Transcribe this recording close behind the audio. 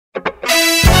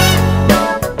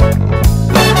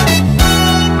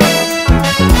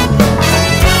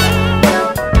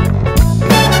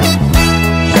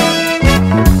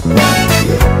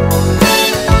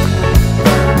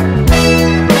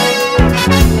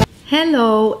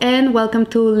Hello and welcome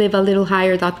to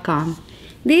livealittlehigher.com.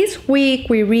 This week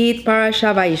we read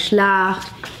Parasha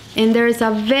Vayishlach, and there's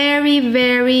a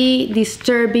very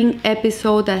disturbing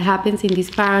episode that happens in this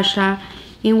parasha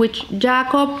in which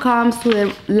Jacob comes to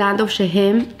the land of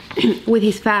Shechem with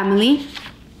his family,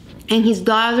 and his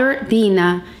daughter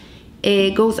Dinah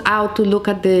goes out to look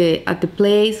at the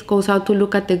place, goes out to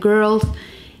look at the girls,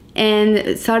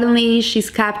 and suddenly she's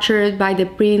captured by the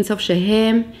prince of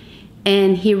Shechem,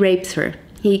 and he rapes her.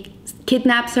 He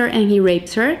kidnaps her and he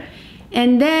rapes her.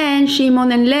 And then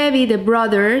Shimon and Levi, the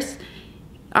brothers,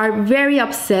 are very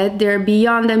upset. They're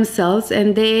beyond themselves,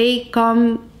 and they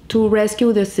come to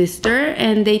rescue the sister,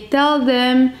 and they tell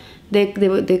them,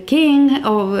 the king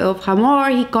of Hamor,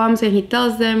 he comes and he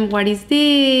tells them, what is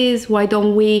this? Why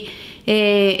don't we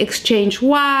exchange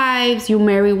wives? You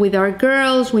marry with our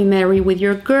girls, we marry with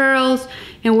your girls,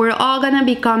 and we're all gonna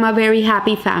become a very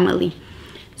happy family.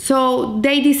 So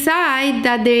they decide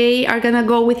that they are gonna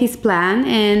go with his plan,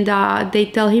 and they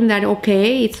tell him that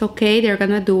okay, it's okay, they're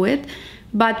gonna do it.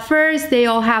 But first they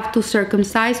all have to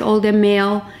circumcise. All the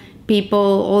male people,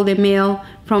 all the male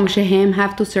from Shechem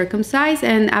have to circumcise,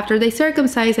 and after they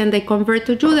circumcise and they convert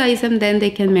to Judaism, then they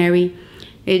can marry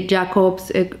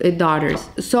Jacob's daughters.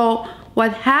 So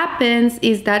what happens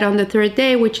is that on the third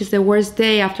day, which is the worst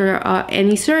day after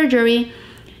any surgery,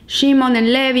 Shimon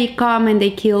and Levi come and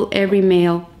they kill every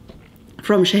male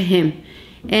from Shechem.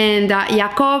 And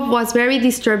Yaakov was very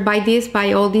disturbed by this,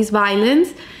 by all this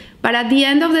violence. But at the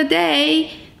end of the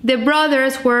day, the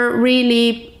brothers were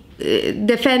really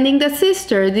defending the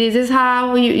sister. This is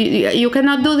how you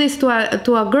cannot do this to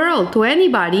a girl, to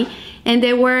anybody. And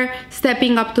they were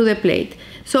stepping up to the plate.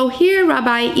 So here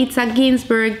Rabbi Itzhak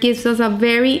Ginsburg gives us a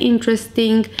very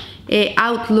interesting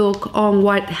outlook on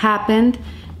what happened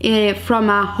from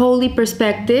a holy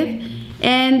perspective.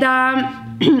 And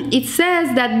it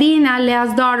says that Dinah,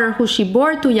 Leah's daughter, who she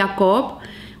bore to Jacob,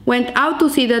 went out to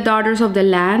see the daughters of the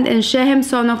land, and Shechem,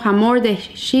 son of Hamor the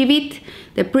Shivite,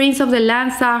 the prince of the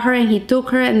land, saw her, and he took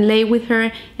her and lay with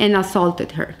her and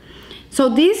assaulted her. So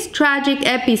this tragic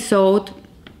episode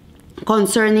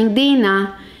concerning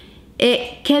Dinah,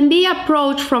 it can be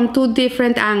approached from two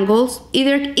different angles.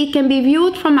 Either it can be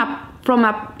viewed from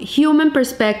a human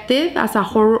perspective as a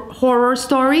horror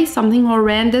story, something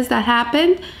horrendous that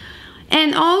happened,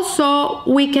 and also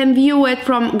we can view it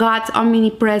from God's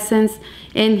omnipresence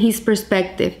and his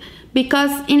perspective.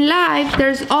 Because in life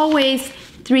there's always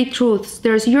three truths.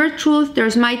 There's your truth,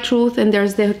 there's my truth, and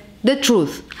there's the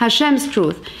truth, Hashem's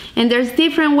truth. And there's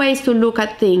different ways to look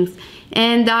at things.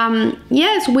 And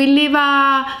yes, we live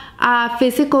a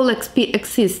physical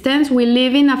existence. We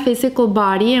live in a physical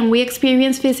body, and we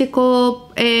experience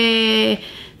physical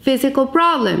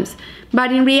problems.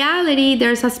 But in reality,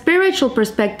 there's a spiritual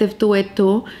perspective to it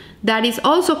too, that is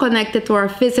also connected to our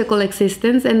physical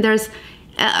existence, and there's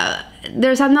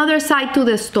another side to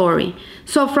the story.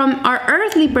 So from our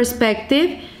earthly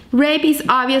perspective, rape is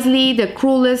obviously the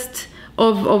cruelest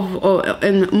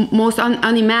and most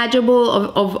unimaginable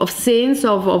of sins,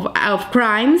 of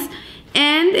crimes,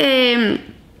 and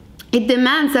it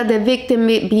demands that the victim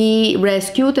be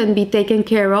rescued and be taken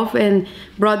care of and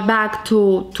brought back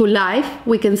to life,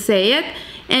 we can say it,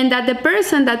 and that the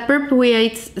person that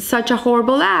perpetrates such a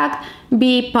horrible act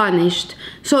be punished.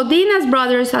 So Dinah's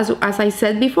brothers, as I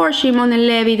said before, Shimon and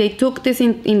Levi, they took this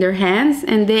in their hands,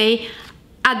 and they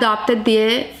adopted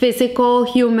the physical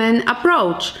human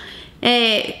approach.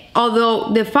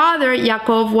 Although the father,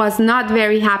 Yaakov, was not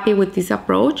very happy with this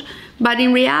approach, but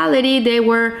in reality they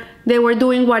were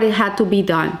doing what it had to be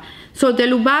done. So the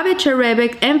Lubavitcher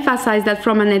Rebbe emphasized that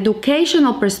from an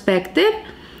educational perspective,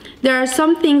 there are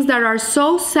some things that are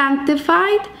so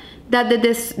sanctified that the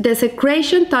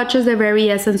desecration touches the very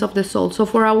essence of the soul. So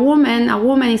for a woman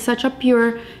is such a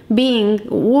pure being.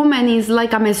 Woman is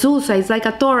like a mezuzah, it's like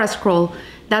a Torah scroll.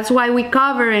 That's why we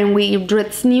cover and we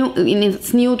dress in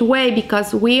its nude way,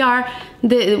 because we are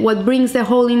what brings the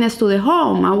holiness to the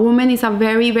home. A woman is a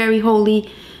very holy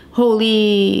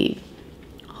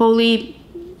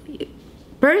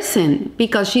person,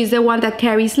 because she's the one that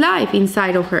carries life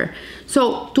inside of her.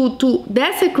 So to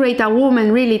desecrate a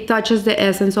woman really touches the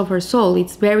essence of her soul.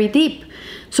 It's very deep.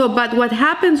 So, but what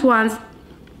happens once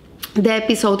the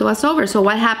episode was over? So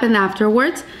what happened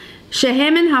afterwards?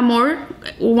 Shechem and Hamor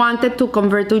wanted to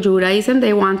convert to Judaism.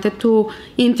 They wanted to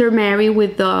intermarry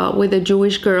with the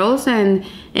Jewish girls and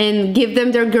give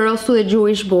them their girls to the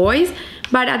Jewish boys.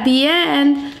 But at the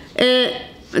end,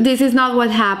 this is not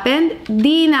what happened.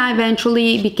 Dinah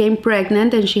eventually became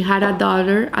pregnant, and she had a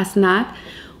daughter, Asnat,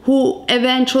 who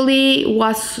eventually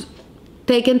was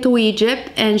taken to Egypt,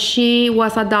 and she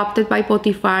was adopted by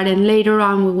Potiphar, and later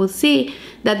on we will see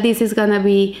that this is going to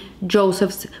be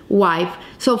Joseph's wife.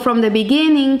 So from the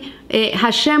beginning,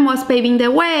 Hashem was paving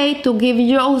the way to give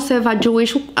Joseph a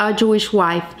Jewish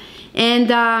wife.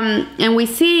 And we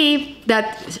see that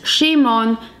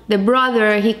Shimon, the brother,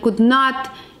 he could not,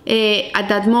 at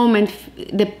that moment,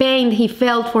 the pain he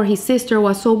felt for his sister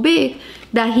was so big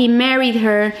that he married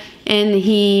her, and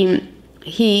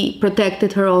he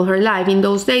protected her all her life. In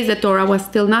those days, the Torah was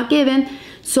still not given,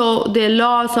 so the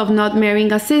laws of not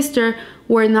marrying a sister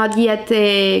were not yet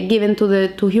given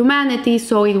to humanity,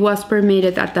 so it was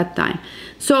permitted at that time.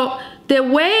 So the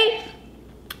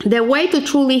way to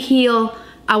truly heal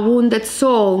a wounded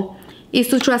soul is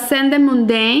to transcend the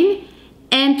mundane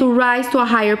and to rise to a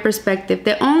higher perspective.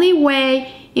 The only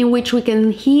way in which we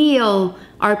can heal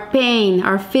our pain,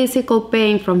 our physical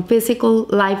pain from physical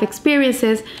life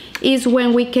experiences, is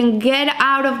when we can get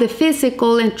out of the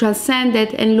physical and transcend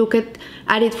it and look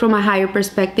at it from a higher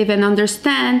perspective and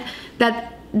understand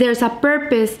that there's a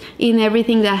purpose in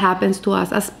everything that happens to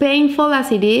us. As painful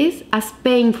as it is, as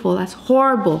painful, as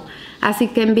horrible as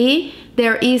it can be,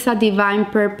 there is a divine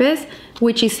purpose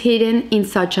which is hidden in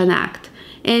such an act.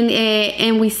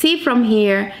 And we see from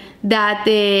here that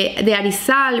the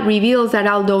Arizal reveals that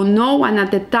although no one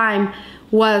at the time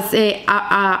was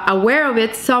aware of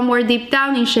it, somewhere deep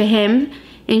down in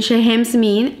Shechem's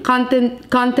mean,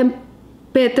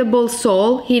 contemptible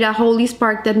soul hid a holy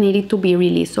spark that needed to be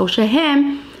released. So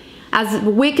Shechem, as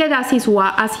wicked as he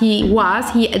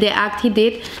was, the act he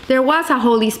did, there was a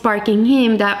holy spark in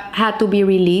him that had to be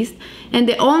released. And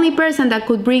the only person that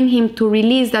could bring him to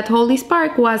release that holy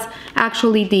spark was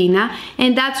actually Dinah.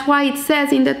 And that's why it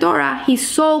says in the Torah, his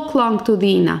soul clung to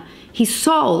Dinah. His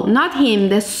soul, not him,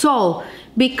 the soul.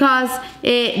 Because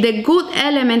the good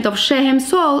element of Shechem's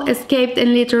soul escaped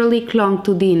and literally clung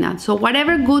to Dinah. So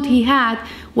whatever good he had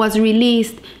was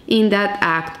released in that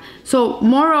act. So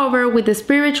moreover, with the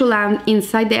spiritual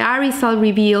insight, the Arizal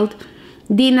revealed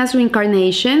Dinah's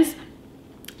reincarnations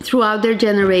throughout their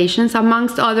generations.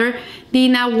 Amongst other,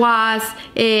 Dinah was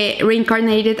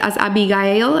reincarnated as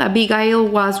Abigail. Abigail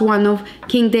was one of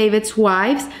King David's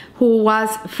wives, who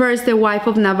was first the wife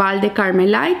of Nabal the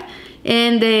Carmelite.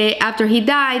 And after he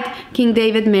died, King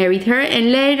David married her,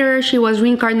 and later she was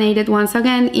reincarnated once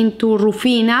again into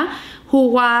Rufina, who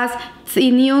was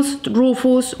Tzinius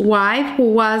Rufus' wife,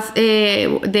 who was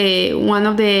one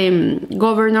of the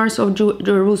governors of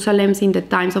Jerusalem in the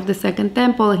times of the Second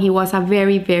Temple. He was a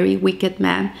very, very wicked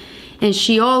man. And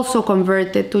she also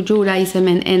converted to Judaism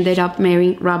and ended up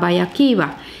marrying Rabbi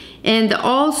Akiva. And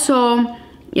also,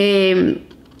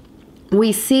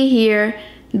 we see here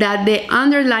that the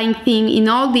underlying theme in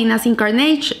all Dinah's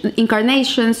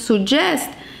incarnations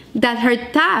suggests that her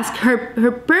task,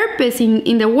 her purpose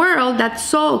in the world, that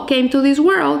soul came to this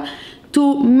world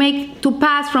to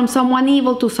pass from someone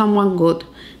evil to someone good.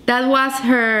 That was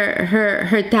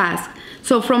her task.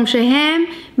 So from Shechem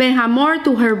ben Hamor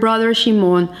to her brother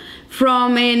Shimon,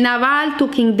 from Nabal to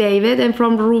King David, and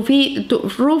from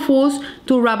Rufus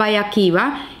to Rabbi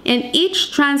Akiva. And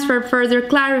each transfer further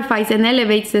clarifies and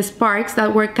elevates the sparks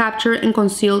that were captured and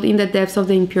concealed in the depths of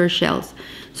the impure shells.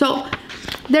 So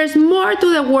there's more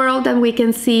to the world than we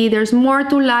can see. There's more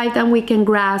to life than we can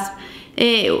grasp.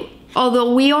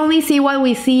 Although we only see what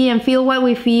we see and feel what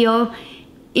we feel,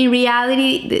 in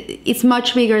reality, it's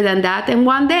much bigger than that. And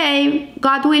one day,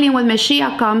 God willing, when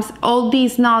Mashiach comes, all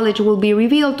this knowledge will be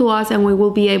revealed to us and we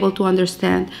will be able to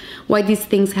understand why these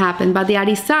things happen. But the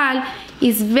Arizal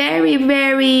is very,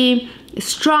 very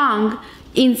strong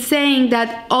in saying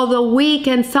that although we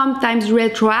can sometimes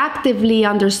retroactively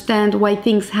understand why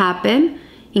things happen,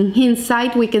 in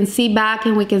hindsight, we can see back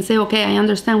and we can say, okay, I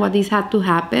understand why this had to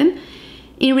happen.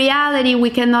 In reality, we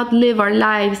cannot live our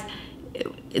lives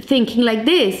thinking like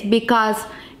this, because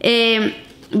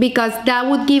that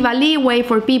would give a leeway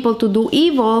for people to do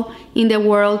evil in the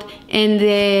world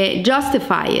and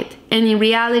justify it. And in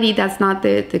reality, that's not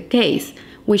the case.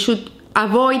 We should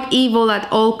avoid evil at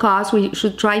all costs. We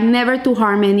should try never to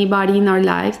harm anybody in our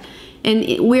lives. And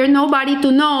we're nobody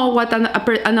to know what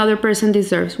another person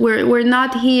deserves. We're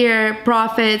not here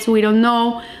prophets. We don't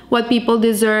know what people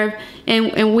deserve.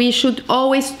 And we should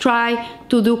always try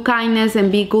to do kindness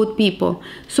and be good people.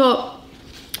 So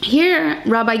here,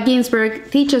 Rabbi Ginsburg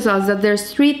teaches us that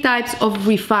there's 3 types of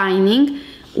refining.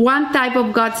 One type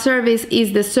of God's service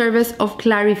is the service of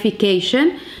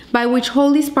clarification, by which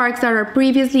holy sparks that are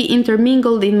previously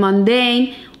intermingled in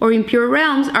mundane or impure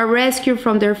realms are rescued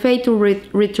from their fate to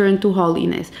return to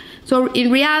holiness. So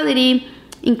in reality,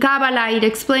 in Kabbalah, it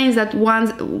explains that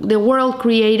once the world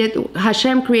created,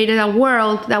 Hashem created a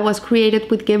world that was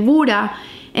created with Gevura,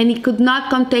 and it could not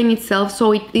contain itself,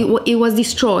 so it was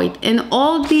destroyed. And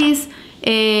all these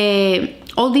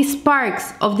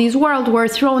sparks of this world were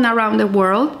thrown around the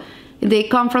world. They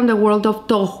come from the world of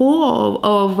Tohu,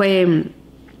 of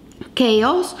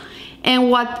chaos.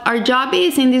 And what our job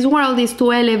is in this world is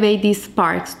to elevate these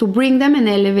sparks, to bring them and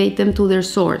elevate them to their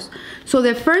source. So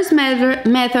the first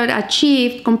method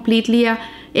achieved completely,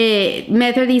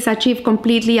 is achieved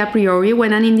completely a priori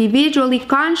when an individual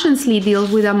consciously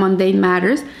deals with the mundane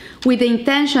matters with the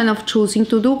intention of choosing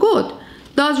to do good,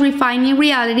 thus refining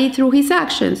reality through his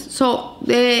actions. So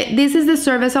this is the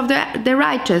service of the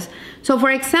righteous. So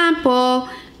for example,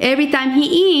 every time he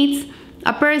eats,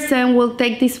 a person will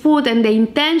take this food, and the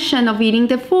intention of eating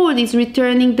the food is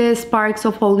returning the sparks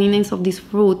of holiness of this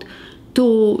fruit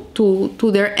to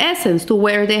their essence, to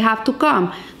where they have to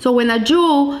come. So when a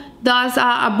Jew does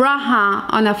a bracha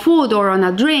on a food or on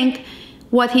a drink,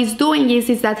 what he's doing is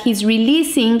that he's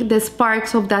releasing the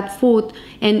sparks of that food,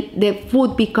 and the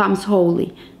food becomes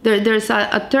holy. There's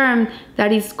a term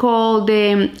that is called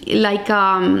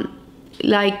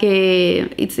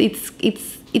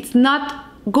it's not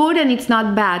good and it's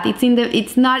not bad. It's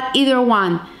not either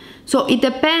one. So it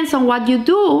depends on what you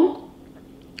do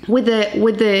with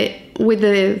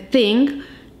the thing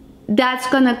that's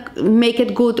gonna make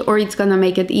it good or it's gonna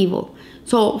make it evil.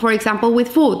 So for example, with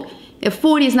food, if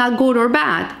food is not good or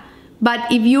bad,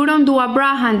 but if you don't do a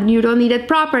bracha and you don't eat it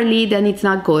properly, then it's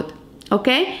not good.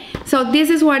 Okay, so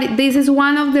this is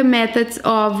one of the methods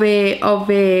of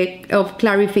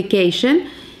clarification.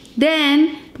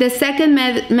 Then the second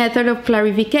method of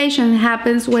clarification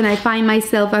happens when I find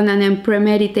myself in an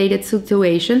unpremeditated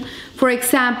situation. For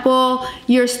example,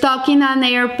 you're stuck in an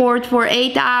airport for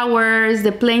 8 hours,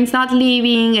 the plane's not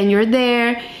leaving, and you're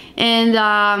there,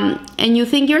 and you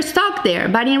think you're stuck there,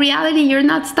 but in reality, you're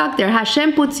not stuck there.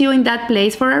 Hashem puts you in that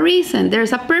place for a reason.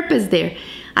 There's a purpose there.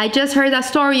 I just heard a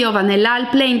story of an El Al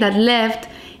plane that left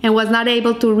and was not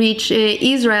able to reach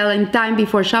Israel in time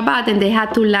before Shabbat, and they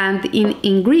had to land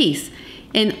in Greece.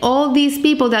 And all these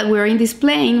people that were in this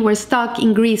plane were stuck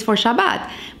in Greece for Shabbat.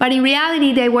 But in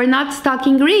reality, they were not stuck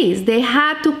in Greece. They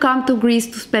had to come to Greece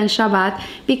to spend Shabbat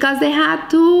because they had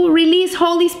to release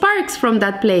holy sparks from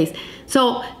that place.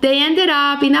 So they ended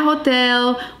up in a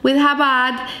hotel with a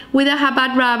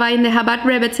Chabad rabbi and the Chabad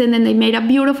Rebbetzin, and they made a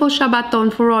beautiful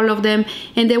Shabbaton for all of them.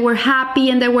 And they were happy,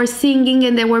 and they were singing,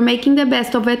 and they were making the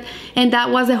best of it. And that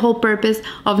was the whole purpose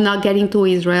of not getting to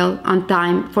Israel on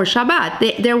time for Shabbat.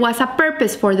 There was a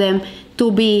purpose for them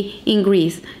to be in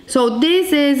Greece. So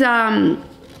this is how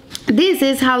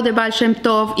the Baal Shem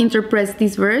Tov interprets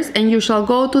this verse, and you shall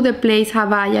go to the place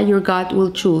Havaya your God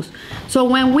will choose. So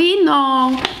when we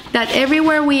know that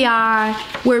everywhere we are,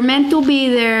 we're meant to be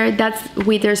there,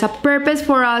 there's a purpose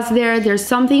for us there, there's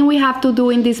something we have to do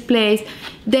in this place,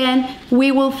 then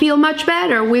we will feel much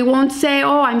better. We won't say,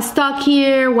 oh, I'm stuck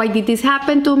here, why did this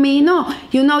happen to me? No,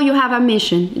 you know you have a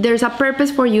mission. There's a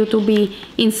purpose for you to be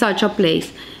in such a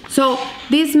place. So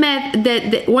this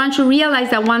one should realize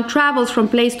that one travels from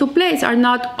place to place are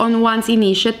not on one's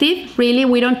initiative. Really,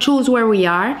 we don't choose where we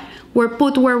are. We're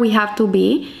put where we have to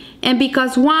be. And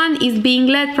because one is being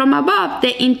led from above,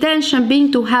 the intention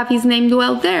being to have his name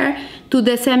dwell there, to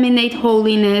disseminate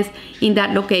holiness in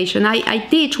that location.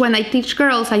 When I teach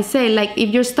girls, I say, like, if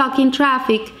you're stuck in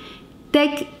traffic,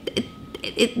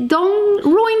 don't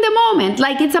ruin the moment.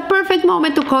 Like, it's a perfect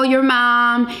moment to call your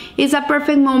mom. It's a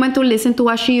perfect moment to listen to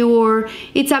a shiur.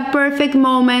 It's a perfect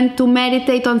moment to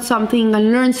meditate on something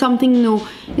and learn something new.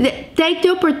 Take the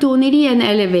opportunity and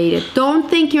elevate it. Don't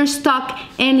think you're stuck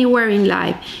anywhere in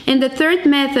life. And the third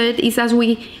method is, as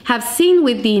we have seen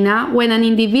with Dina, when an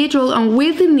individual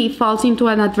unwittingly falls into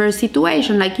an adverse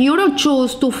situation. Like, you don't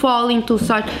choose to fall into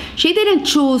such. She didn't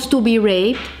choose to be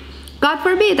raped. God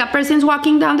forbid, a person's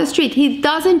walking down the street. He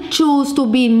doesn't choose to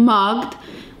be mugged.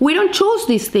 We don't choose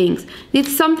these things.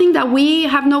 It's something that we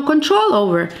have no control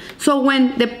over. So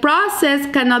when the process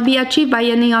cannot be achieved by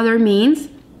any other means,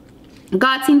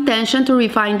 God's intention to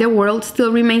refine the world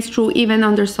still remains true even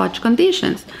under such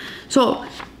conditions. So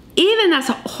even as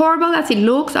horrible as it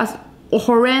looks, as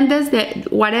horrendous,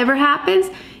 that whatever happens,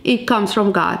 it comes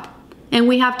from God. And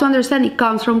we have to understand it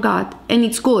comes from God, and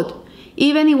it's good.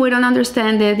 Even if we don't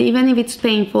understand it, even if it's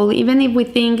painful, even if we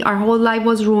think our whole life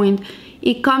was ruined,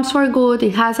 it comes for good,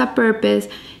 it has a purpose,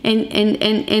 and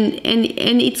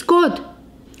it's good.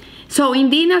 So in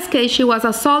Dina's case, she was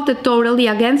assaulted totally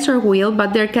against her will,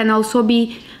 but there can also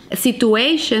be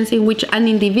situations in which an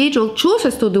individual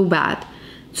chooses to do bad.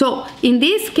 So in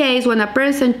this case, when a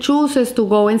person chooses to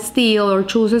go and steal or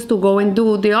chooses to go and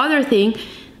do the other thing,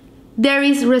 there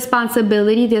is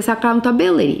responsibility, there's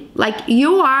accountability. Like,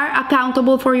 you are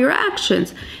accountable for your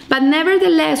actions. But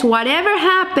nevertheless, whatever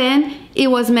happened, it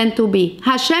was meant to be.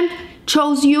 Hashem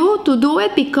chose you to do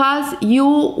it because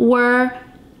you were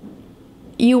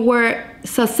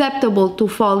susceptible to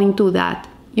fall into that.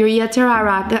 Your Yetzer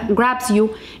Hara grabs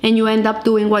you and you end up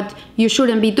doing what you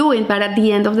shouldn't be doing. But at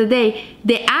the end of the day,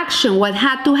 the action, what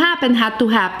had to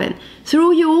happen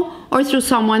through you or through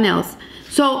someone else.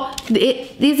 So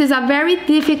this is a very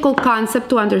difficult concept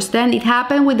to understand. It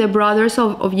happened with the brothers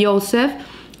of Joseph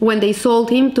when they sold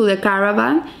him to the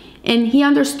caravan. And he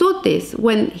understood this.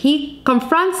 When he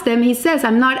confronts them, he says,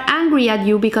 I'm not angry at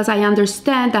you because I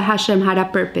understand that Hashem had a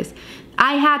purpose.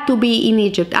 I had to be in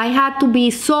Egypt. I had to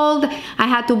be sold. I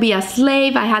had to be a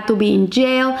slave. I had to be in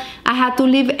jail. I had to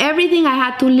live everything I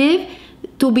had to live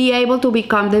to be able to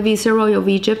become the viceroy of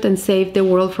Egypt and save the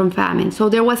world from famine. So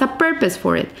there was a purpose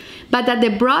for it. But that the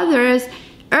brothers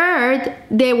erred,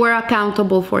 they were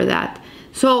accountable for that.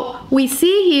 So we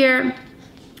see here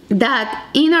that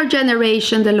in our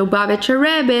generation, the Lubavitcher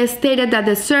Rebbe stated that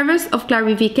the service of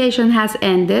clarification has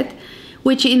ended,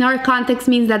 which in our context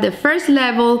means that the first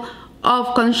level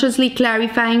of consciously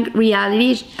clarifying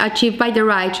reality achieved by the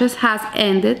righteous has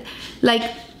ended. Like,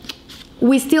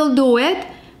 we still do it,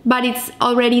 but it's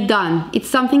already done. It's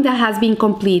something that has been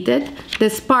completed. The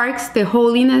sparks, the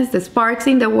holiness, the sparks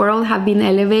in the world have been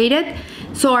elevated.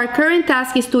 So our current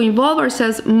task is to involve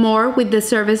ourselves more with the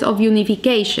service of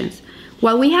unifications.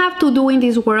 What we have to do in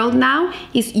this world now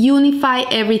is unify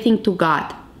everything to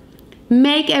God.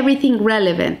 Make everything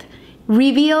relevant.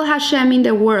 Reveal Hashem in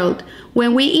the world.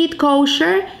 When we eat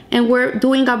kosher and we're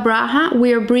doing a bracha,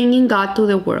 we're bringing God to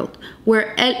the world.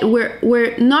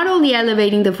 We're not only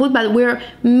elevating the food, but we're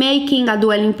making a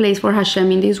dwelling place for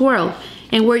Hashem in this world.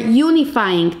 And we're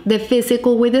unifying the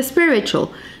physical with the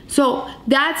spiritual. So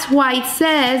that's why it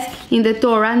says in the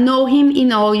Torah, know him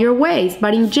in all your ways.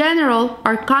 But in general,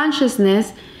 our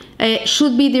consciousness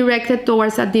should be directed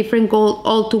towards a different goal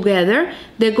altogether,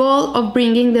 the goal of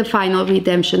bringing the final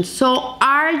redemption. So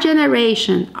our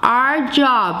generation, our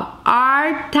job,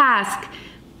 our task,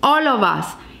 all of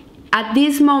us, at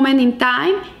this moment in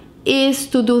time, is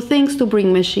to do things to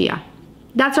bring Mashiach.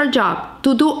 That's our job,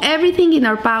 to do everything in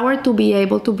our power to be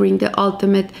able to bring the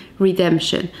ultimate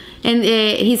redemption. And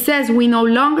he says we no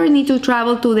longer need to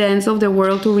travel to the ends of the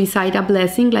world to recite a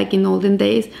blessing like in olden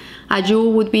days. A Jew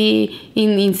would be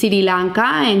in Sri Lanka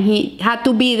and he had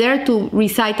to be there to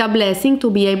recite a blessing to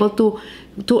be able to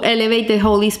elevate the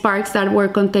holy sparks that were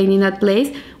contained in that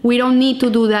place. We don't need to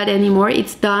do that anymore.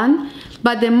 It's done.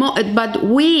 But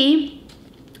we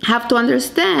have to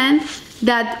understand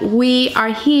that we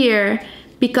are here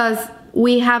because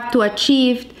we have to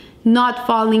achieve not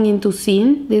falling into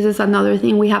sin. This is another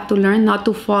thing we have to learn, not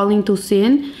to fall into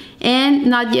sin, and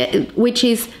not yet, which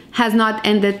has not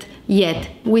ended yet.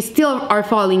 We still are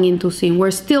falling into sin. We're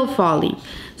still falling.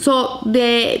 So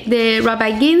the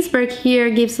Rabbi Ginsburg here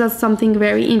gives us something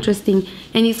very interesting,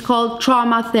 and it's called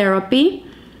trauma therapy.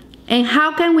 And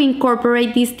how can we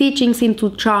incorporate these teachings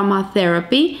into trauma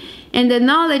therapy? And the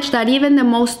knowledge that even the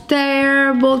most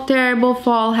terrible, terrible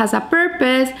fall has a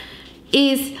purpose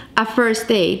is a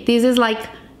first aid. This is like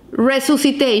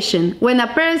resuscitation. When a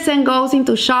person goes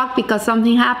into shock because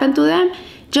something happened to them,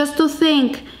 just to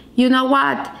think, you know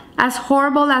what, as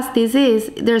horrible as this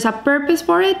is, there's a purpose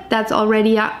for it. That's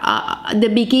already the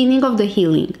beginning of the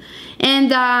healing.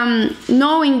 And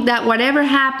knowing that whatever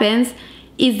happens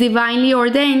is divinely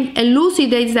ordained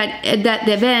elucidates that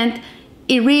event.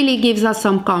 It really gives us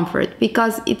some comfort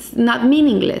because it's not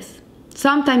meaningless.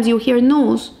 Sometimes you hear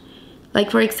news,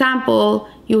 like for example,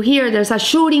 you hear there's a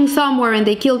shooting somewhere and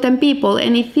they killed 10 people,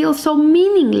 and it feels so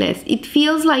meaningless. It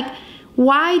feels like,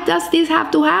 why does this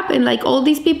have to happen? Like all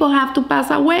these people have to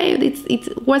pass away. It's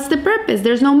what's the purpose?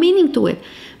 There's no meaning to it.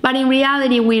 But in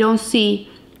reality, we don't see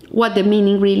what the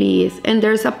meaning really is, and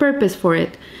there's a purpose for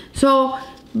it. So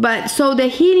the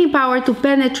healing power to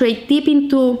penetrate deep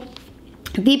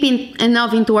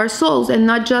enough into our souls and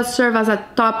not just serve as a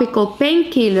topical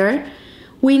painkiller,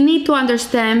 we need to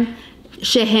understand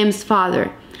Shechem's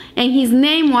father. And his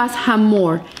name was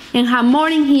Hamor. And Hamor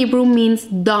in Hebrew means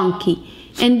donkey.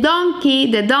 And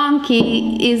the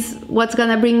donkey is what's going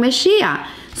to bring Mashiach.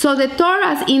 So the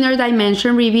Torah's inner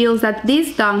dimension reveals that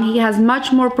this donkey has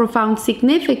much more profound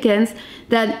significance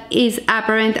than is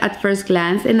apparent at first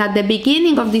glance. And at the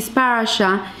beginning of this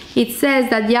parasha, it says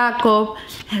that Yaakov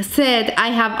said, I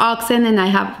have oxen and I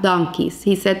have donkeys.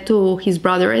 He said to his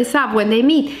brother Esau when they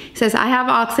meet, he says, I have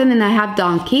oxen and I have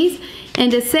donkeys.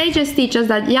 And the sages teach us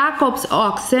that Jacob's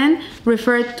oxen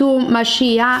refer to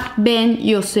Mashiach ben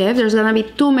Yosef. There's going to be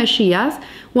two Mashiachs.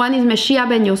 One is Mashiach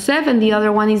ben Yosef and the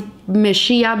other one is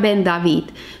Mashiach ben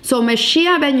David. So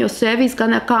Mashiach ben Yosef is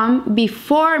going to come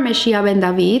before Mashiach ben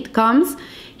David comes.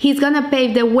 He's going to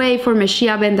pave the way for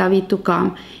Mashiach ben David to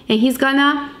come. And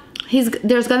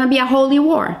there's going to be a holy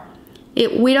war.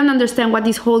 We don't understand what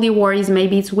this holy war is.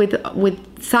 Maybe it's with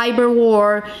cyber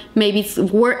war, maybe it's a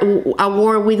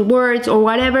war with words or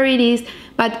whatever it is.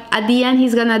 But at the end,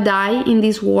 he's gonna die in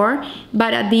this war.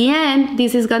 But at the end,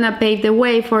 this is gonna pave the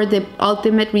way for the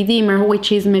ultimate Redeemer,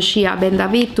 which is Mashiach ben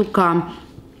David, to come.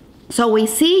 So we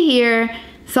see here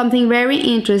something very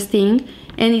interesting.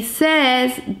 And it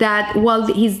says that, well,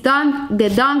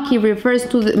 the donkey refers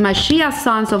to the Mashiach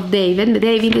sons of David.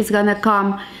 David is going to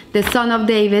come, the son of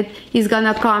David is going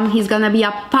to come. He's going to be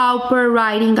a pauper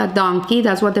riding a donkey.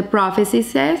 That's what the prophecy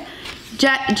says.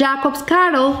 Jacob's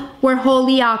cattle were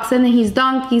holy oxen, and his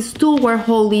donkeys too were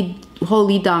holy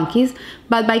donkeys.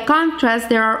 But by contrast,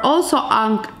 there are also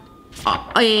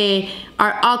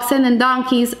are oxen and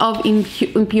donkeys of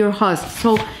impure husks.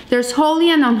 So there's holy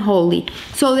and unholy.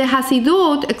 So the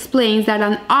Hasidut explains that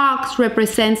an ox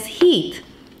represents heat,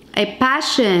 a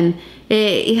passion.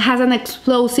 It has an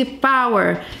explosive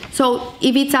power. So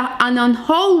if it's an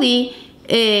unholy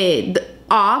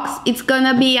ox, it's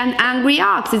gonna be an angry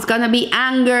ox. It's gonna be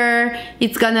anger.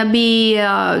 It's gonna be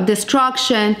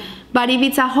destruction. But if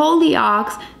it's a holy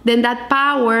ox, then that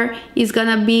power is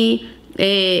gonna be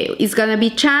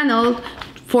channeled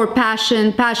for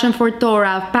passion for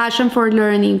Torah, passion for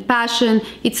learning, passion.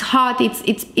 It's hot,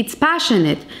 it's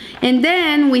passionate. And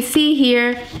then we see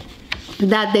here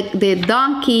that the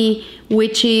donkey,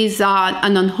 which is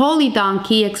an unholy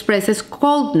donkey, expresses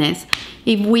coldness.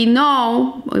 If we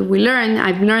know,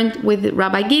 I've learned with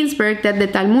Rabbi Ginsburg that the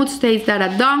Talmud states that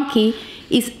a donkey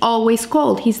is always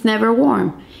cold. He's never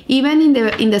warm. Even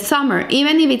in the summer,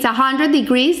 even if it's 100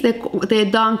 degrees, the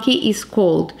donkey is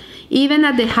cold, even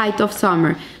at the height of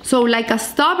summer. So like a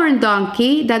stubborn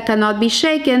donkey that cannot be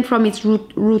shaken from its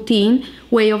routine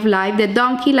way of life, the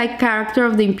donkey-like character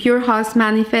of the impure husk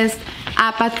manifests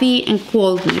apathy and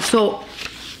coldness. So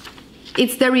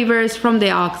it's the reverse from the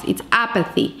ox. It's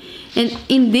apathy and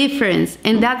indifference.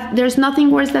 And that there's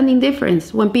nothing worse than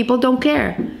indifference, when people don't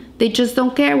care. They just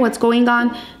don't care what's going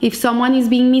on. If someone is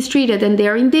being mistreated and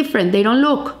they're indifferent, they don't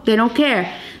look, they don't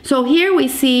care. So here we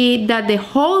see that the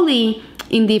holy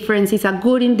indifference is a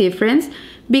good indifference,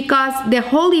 because the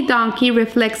holy donkey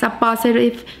reflects a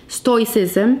positive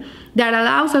stoicism that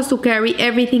allows us to carry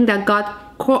everything that God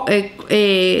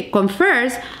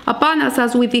confers upon us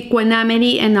as with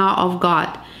equanimity and awe of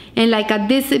God. And like a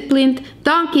disciplined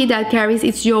donkey that carries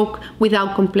its yoke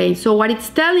without complaint. So what it's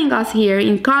telling us here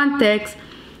in context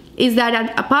is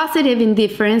that a positive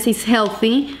indifference is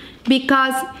healthy,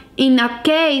 because in a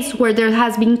case where there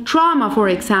has been trauma, for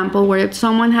example, where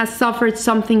someone has suffered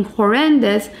something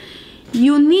horrendous,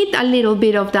 you need a little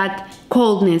bit of that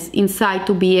coldness inside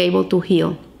to be able to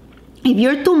heal. If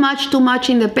you're too much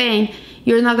in the pain,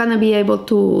 you're not going to be able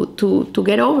to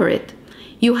get over it.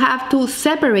 You have to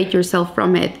separate yourself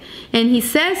from it. And he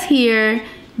says here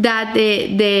that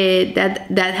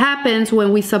that happens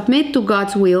when we submit to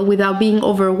God's will without being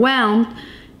overwhelmed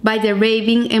by the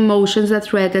raving emotions that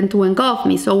threaten to engulf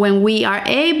me. So when we are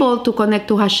able to connect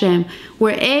to Hashem,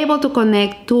 we're able to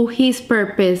connect to His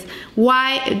purpose,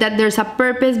 that there's a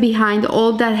purpose behind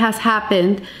all that has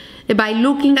happened, by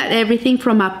looking at everything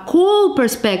from a cool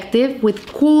perspective, with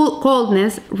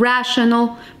coldness,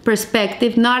 rational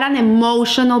perspective, not an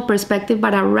emotional perspective,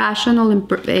 but a rational and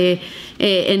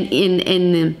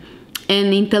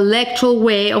intellectual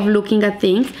way of looking at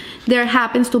things. There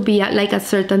happens to be like a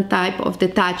certain type of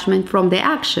detachment from the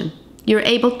action. You're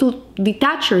able to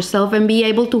detach yourself and be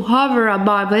able to hover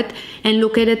above it and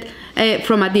look at it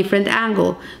from a different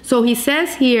angle. So he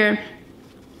says here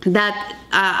that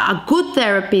a good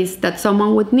therapist that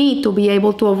someone would need to be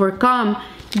able to overcome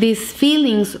these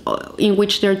feelings in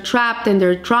which they're trapped and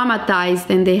they're traumatized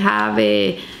and they have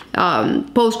a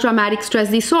post-traumatic stress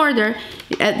disorder,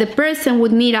 the person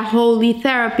would need a holy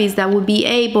therapist that would be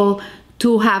able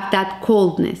to have that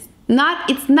coldness.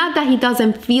 It's not that he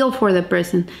doesn't feel for the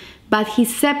person, but he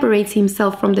separates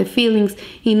himself from the feelings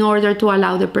in order to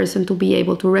allow the person to be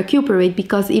able to recuperate.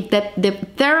 Because if the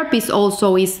therapist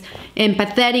also is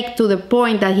empathetic to the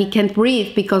point that he can't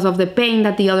breathe because of the pain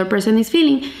that the other person is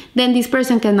feeling, then this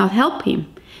person cannot help him.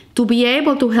 To be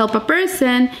able to help a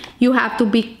person, you have to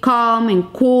be calm and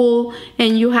cool,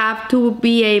 and you have to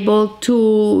be able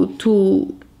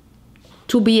to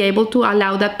to be able to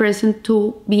allow that person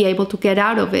to be able to get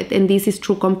out of it. And this is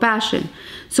true compassion.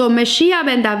 So Messiah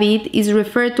ben David is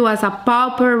referred to as a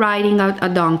pauper riding a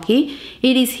donkey.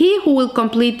 It is he who will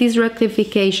complete this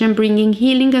rectification, bringing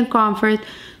healing and comfort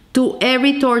to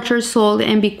every tortured soul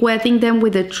and bequeathing them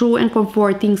with a true and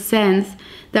comforting sense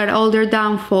that all their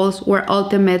downfalls were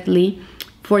ultimately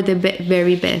for the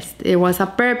very best. There was a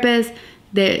purpose,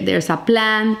 there's a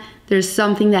plan, there's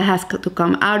something that has to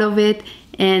come out of it,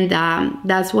 and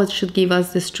that's what should give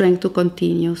us the strength to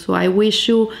continue. So I wish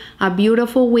you a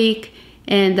beautiful week,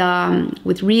 and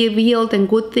with revealed and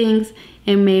good things,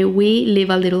 and may we live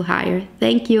a little higher.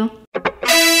 Thank you.